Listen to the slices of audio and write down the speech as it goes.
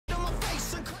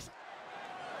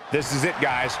This is it,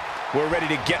 guys. We're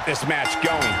ready to get this match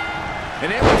going.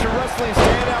 An amateur wrestling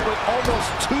standout with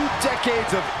almost 2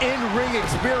 decades of in-ring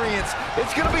experience.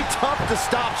 It's going to be tough to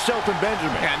stop Shelton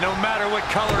Benjamin. And no matter what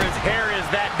color his hair is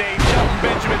that day, Shelton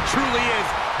Benjamin truly is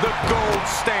the gold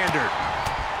standard.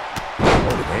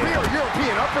 Real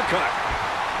European uppercut.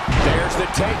 There's the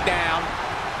takedown.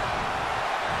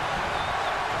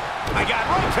 I got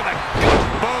right to the gut.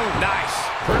 Boom, nice.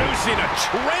 Producing a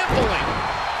trampling.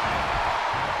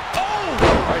 Oh!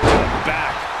 Right to the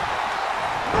back.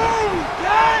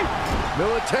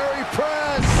 Military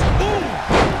press. Ooh.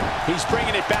 He's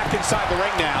bringing it back inside the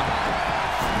ring now.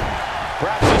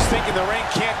 Perhaps he's thinking the ring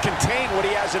can't contain what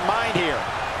he has in mind here.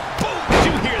 Boom! Did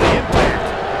you hear the impact?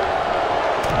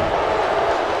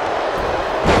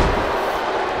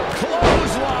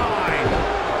 Clothesline.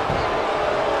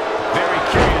 Very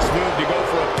curious move to go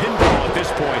for a pinfall at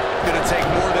this point. Gonna take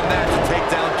more than that to take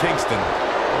down Kingston.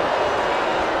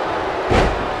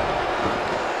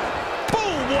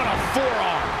 Boom! What a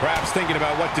forearm. Perhaps thinking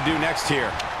about what to do next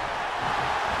here.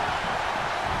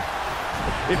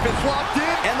 If it's locked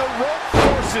in, And the rope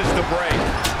forces the break.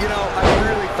 You know, I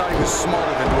really thought he was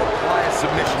smarter than to apply a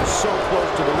submission so close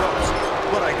to the ropes,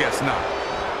 but I guess not.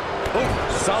 Oh,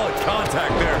 solid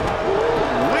contact there.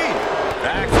 Woo-wee. The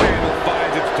axe handle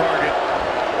finds its target.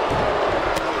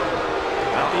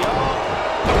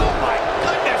 Oh my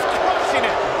goodness, crushing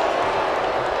it.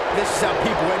 this is how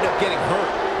people end up getting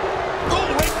hurt. Oh,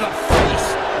 right in the face.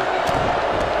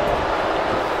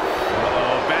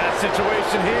 Uh-oh, bad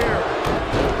situation here.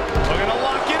 Looking to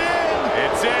lock it in.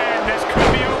 It's in. This could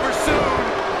be over soon.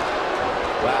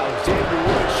 Wow, Xavier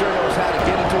Woods sure knows how to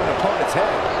get into an opponent's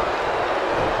head.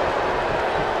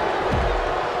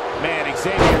 Man,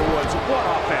 Xavier Woods, what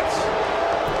offense.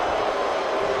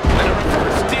 And a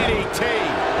reverse DDT.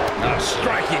 A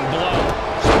striking blow.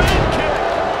 Spin kick.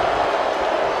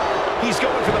 He's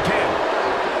going for the pin.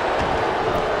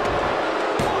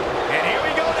 And here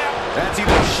we go now. That's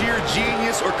either sheer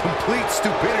genius or complete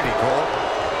stupidity, Cole.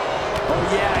 Oh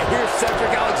yeah, here's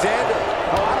Cedric Alexander.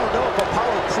 Oh, I don't know if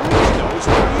Apollo Crews knows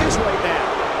where he is right now.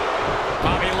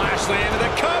 Bobby Lashley into the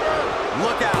cover.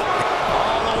 Look out.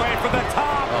 All the way from the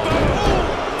top. Oh, Boom.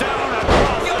 Down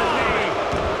across the knee.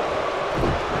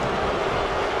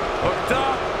 Hooked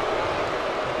up.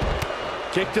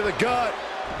 Kick to the gut.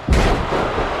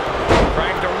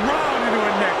 Cranked around into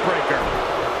a neck breaker.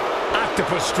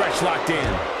 Octopus stretch locked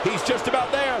in. He's just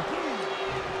about there.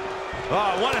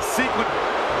 Oh, what a sequence.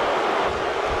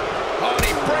 Oh, and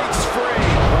he breaks free.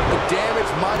 But the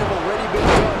damage might have already been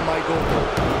done, Michael.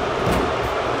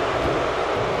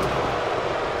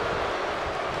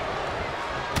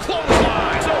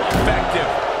 Clothesline. So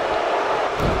effective.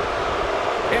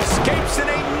 Escapes in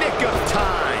a nick of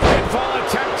time. Pinfall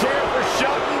attempt here for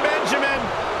Shelton Benjamin.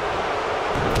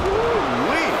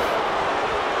 Ooh-wee.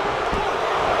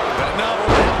 But no,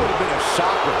 that would have been a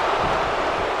shocker.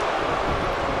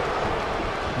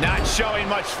 Not showing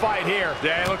much fight here.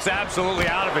 Yeah, he looks absolutely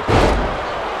out of it.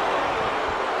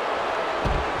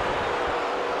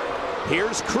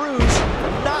 Here's Crews,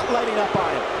 not letting up on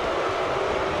him.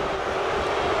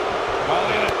 Oh,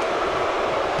 look at it.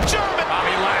 German.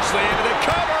 Bobby Lashley into the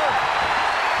cover.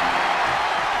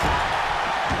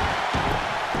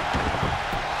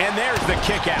 And there's the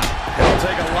kick out. It'll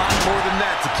take a lot more than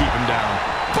that to keep him down.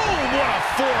 Boom, what a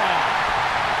forearm.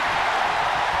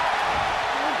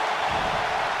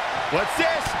 What's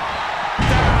this?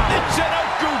 The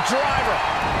Jinoku driver.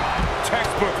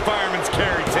 Textbook fireman's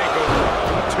carry takeover.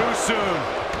 Too soon.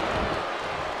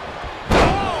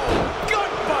 Oh,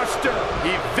 gutbuster.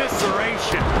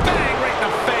 Evisceration. Bang, right in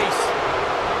the face.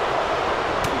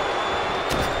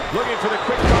 Looking for the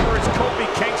quick cover is Kofi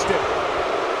Kingston.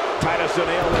 Titus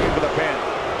O'Neil looking for the pin.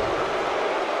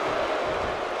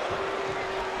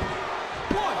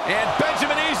 And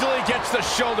Benjamin easily gets the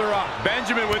shoulder up.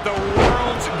 Benjamin with the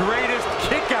world's greatest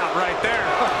kick out right there.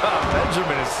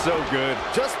 Benjamin is so good.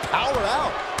 Just power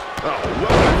out. Oh,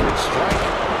 what a good strike.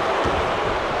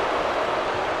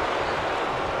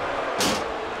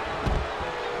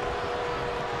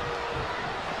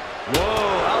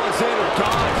 Whoa, Alexander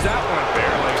dodged that one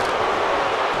barely.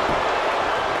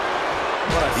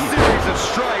 What a series of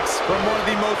strikes from one of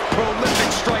the most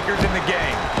prolific strikers in the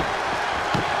game.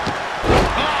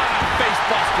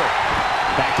 Facebuster.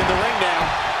 Back in the ring now.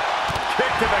 Kick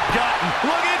to the gut.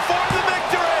 Looking for the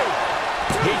victory.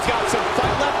 He's got some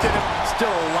fight left in him.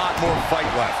 Still a lot more fight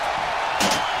left.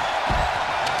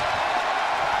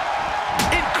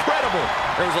 Incredible.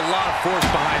 There was a lot of force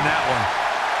behind that one.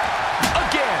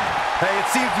 Again. Hey, it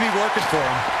seems to be working for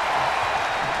him.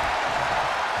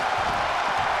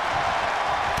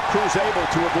 Cruz able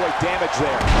to avoid damage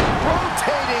there.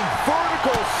 Rotating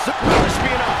vertical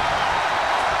spin up.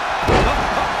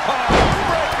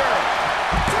 Breaker!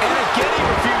 And again, he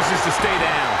refuses to stay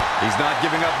down. He's not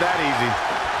giving up that easy.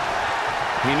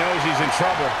 He knows he's in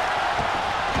trouble.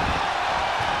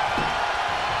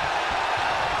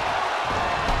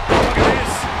 Look at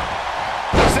this.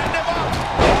 Send him up.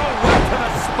 Oh, right to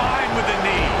the spine with the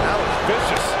knee. That was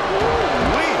vicious.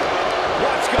 Holy.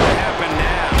 What's going to happen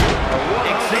now?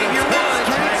 Xavier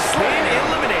Woods has been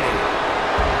eliminated.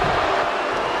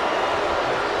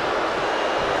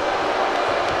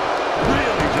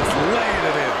 Really just laying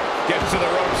it in. Gets to the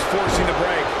ropes, forcing the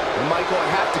break. Michael, I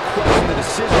have to question the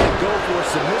decision to go for a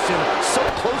submission so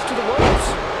close to the ropes.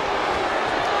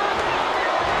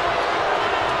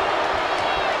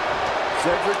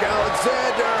 Cedric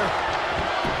Alexander.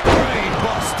 Brain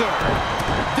buster.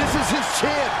 This is his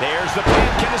chance. There's the pin.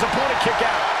 Can his opponent kick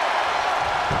out?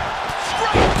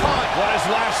 Straight punch. What does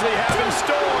Lashley have in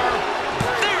store?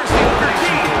 There's the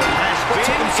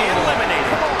King has been eliminated.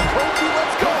 Come on, Kofi,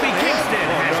 let's go, Kofi man. Kingston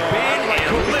has been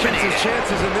Kofi Kingston's eliminated.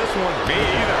 chances in this one. Me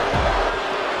either.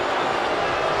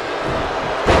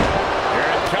 Here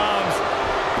it comes.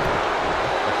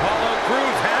 Apollo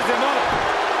Crews has him up.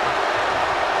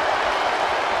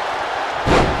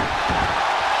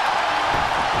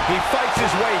 He fights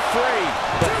his way free.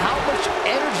 But how much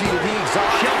energy did he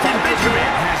exhaust? Shelton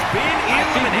Benjamin has been I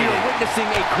think we eliminated. are witnessing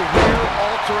a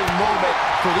career-altering moment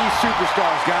for these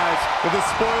superstars, guys. But the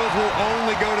spoils will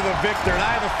only go to the victor, and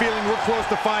I have a feeling we're close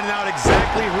to finding out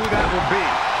exactly who that will be.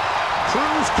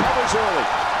 Cruz covers early.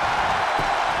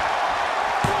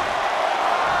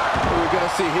 What are we going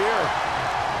to see here?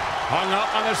 Hung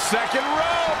up on the second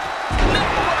rope.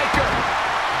 Neckbreaker.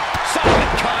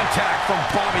 Solid contact from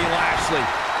Bobby Lashley.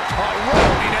 A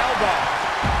rolling elbow.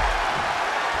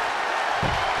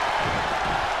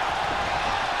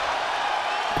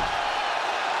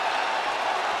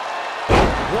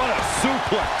 What a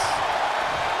suplex.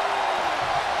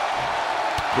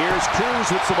 Here's Cruz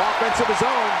with some offense of his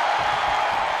own.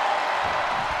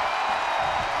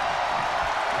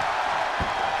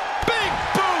 Big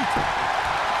boot.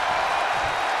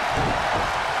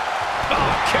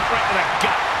 Oh, kick right to the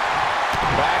gut.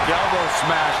 Back elbow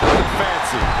smash. Nothing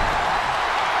fancy.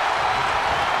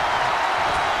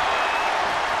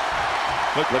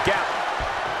 Look out.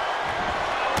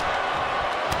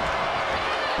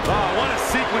 Oh, what a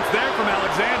sequence there from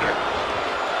Alexander.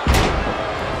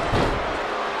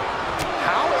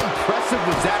 How impressive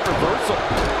was that reversal?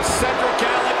 Cedric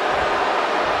Allen.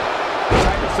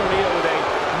 Titus O'Neil with a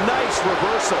nice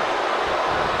reversal.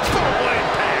 What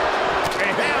impact.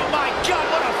 Oh, my God,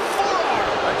 what a forearm.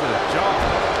 Right to the jaw.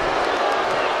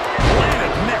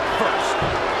 Landed neck first.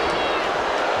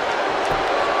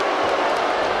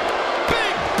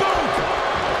 Big boot.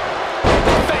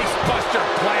 Face buster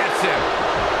plants him.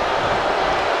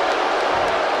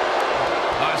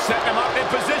 Setting him up in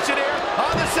position here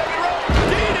on the second rope.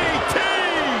 DDT!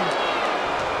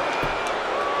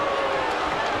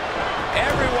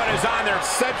 Everyone is on there.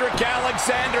 Cedric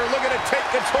Alexander looking to take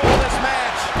control of this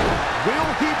match. Will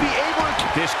he be able to...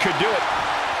 This could do it.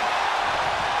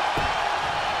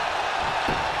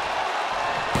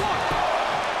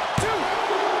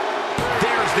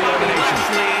 There's the Bobby elimination.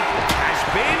 Lashley has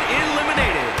been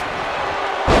eliminated.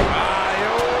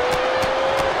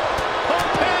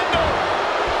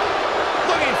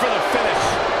 Looking for the finish.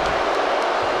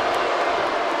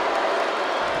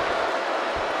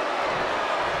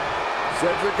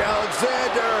 Cedric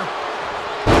Alexander.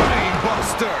 Brain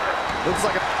buster. Looks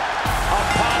like a...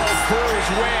 Apollo Crews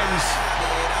wins.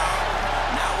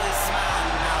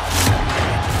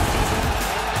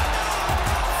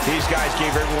 These guys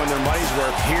gave everyone their money's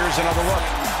worth. Here's another look.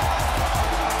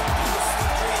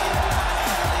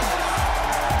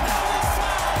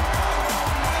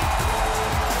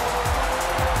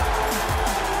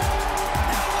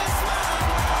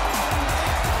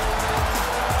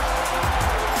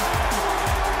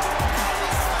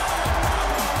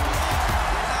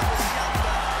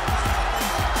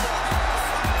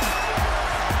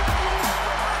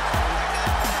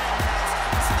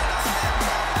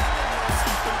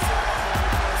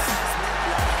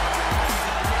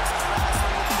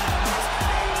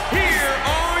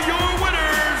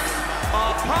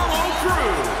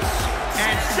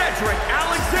 Cedric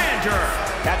Alexander.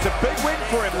 That's a big win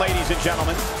for him, ladies and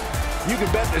gentlemen. You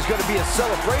can bet there's going to be a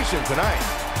celebration tonight.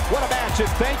 What a match, and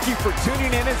thank you for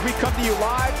tuning in as we come to you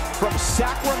live from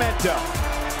Sacramento.